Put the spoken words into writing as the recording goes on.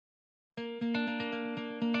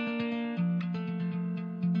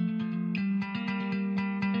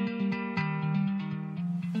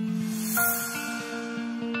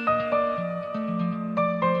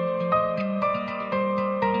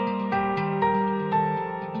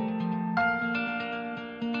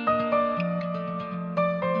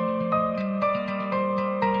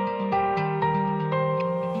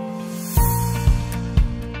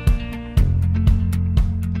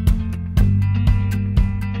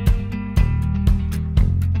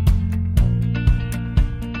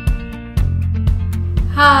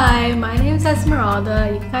name's Esmeralda.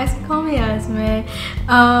 You guys can call me Esme.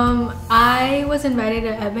 I was invited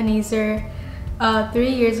to Ebenezer 3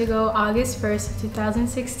 years ago, August 1st of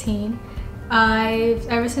 2016.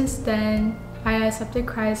 Ever since then, I accepted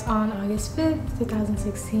Christ on August 5th,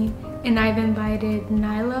 2016, and I've invited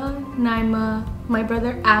Nyla, Naima, my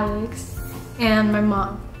brother Alex, and my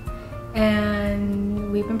mom.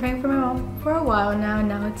 And we've been praying for my mom for a while now.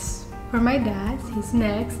 Now it's for my dad. He's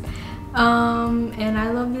next. And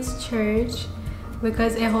I love this church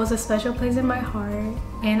because it holds a special place in my heart,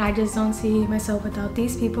 and I just don't see myself without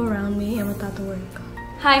these people around me and without the Word of God.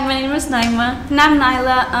 Hi, my name is Naima. And I'm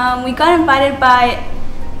Nyla. We got invited by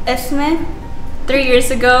Esme 3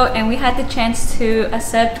 years ago, and we had the chance to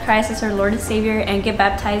accept Christ as our Lord and Savior and get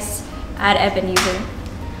baptized at Ebenezer.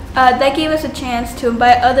 That gave us a chance to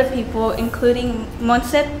invite other people, including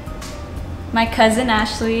Monse, my cousin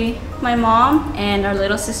Ashley, my mom, and our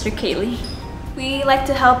little sister Kaylee. We like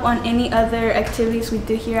to help on any other activities we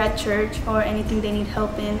do here at church or anything they need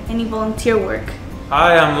help in, any volunteer work.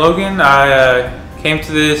 Hi, I'm Logan. I came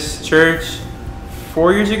to this church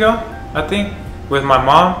 4 years ago, I think, with my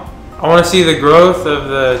mom. I want to see the growth of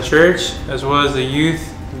the church as well as the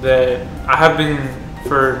youth that I have been,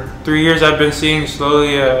 for 3 years I've been seeing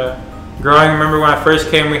slowly growing. Remember when I first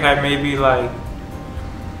came, we had maybe like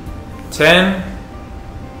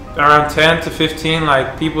around 10 to 15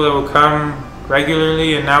 like people that would come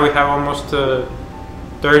regularly, and now we have almost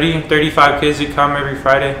 35 kids that come every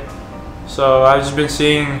Friday. So I've just been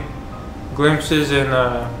seeing glimpses and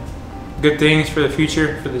good things for the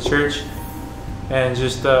future for the church, and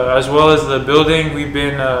just as well as the building, we've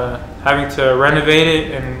been having to renovate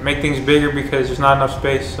it and make things bigger because there's not enough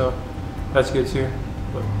space, so that's good too.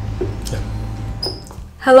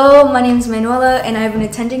 Hello, my name is Manuela, and I've been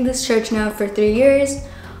attending this church now for 3 years.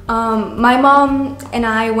 My mom and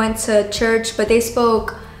I went to church, but they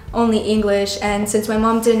spoke only English, and since my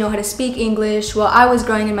mom didn't know how to speak English while I was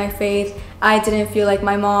growing in my faith, I didn't feel like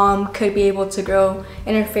my mom could be able to grow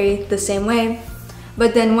in her faith the same way.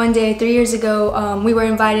 But then one day, 3 years ago, we were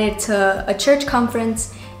invited to a church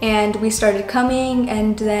conference, and we started coming,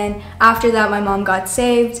 and then after that my mom got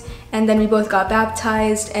saved, and then we both got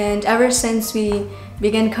baptized, and ever since we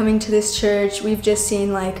began coming to this church, we've just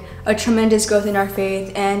seen like a tremendous growth in our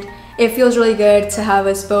faith, and it feels really good to have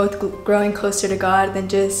us both growing closer to God than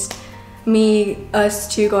just us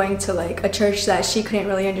two going to like a church that she couldn't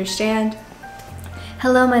really understand.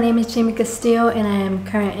 Hello, my name is Jamie Castillo, and I am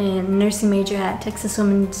currently a nursing major at Texas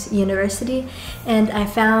Women's University, and I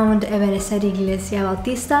found Ebenezer Iglesia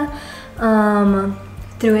Bautista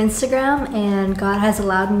through Instagram, and God has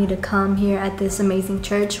allowed me to come here at this amazing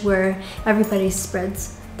church where everybody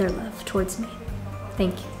spreads their love towards me.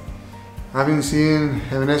 Thank you. I've been seeing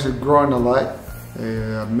Ebenezer growing a lot.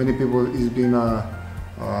 Many people is been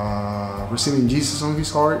receiving Jesus on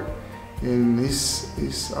his heart, and it's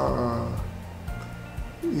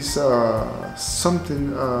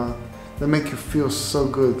something that makes you feel so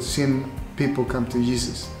good, seeing people come to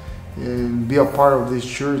Jesus. And be a part of this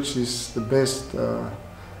church is the best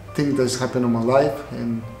thing that's happened in my life,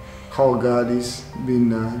 and how God is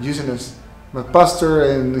been using us. My pastor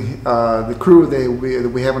and the crew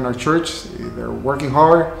that we have in our church, they're working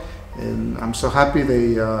hard, and I'm so happy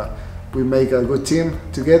we make a good team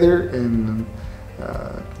together, and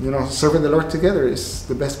serving the Lord together is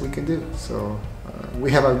the best we can do. So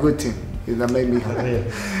we have a good team, and that made me happy.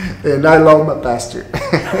 And I love my pastor.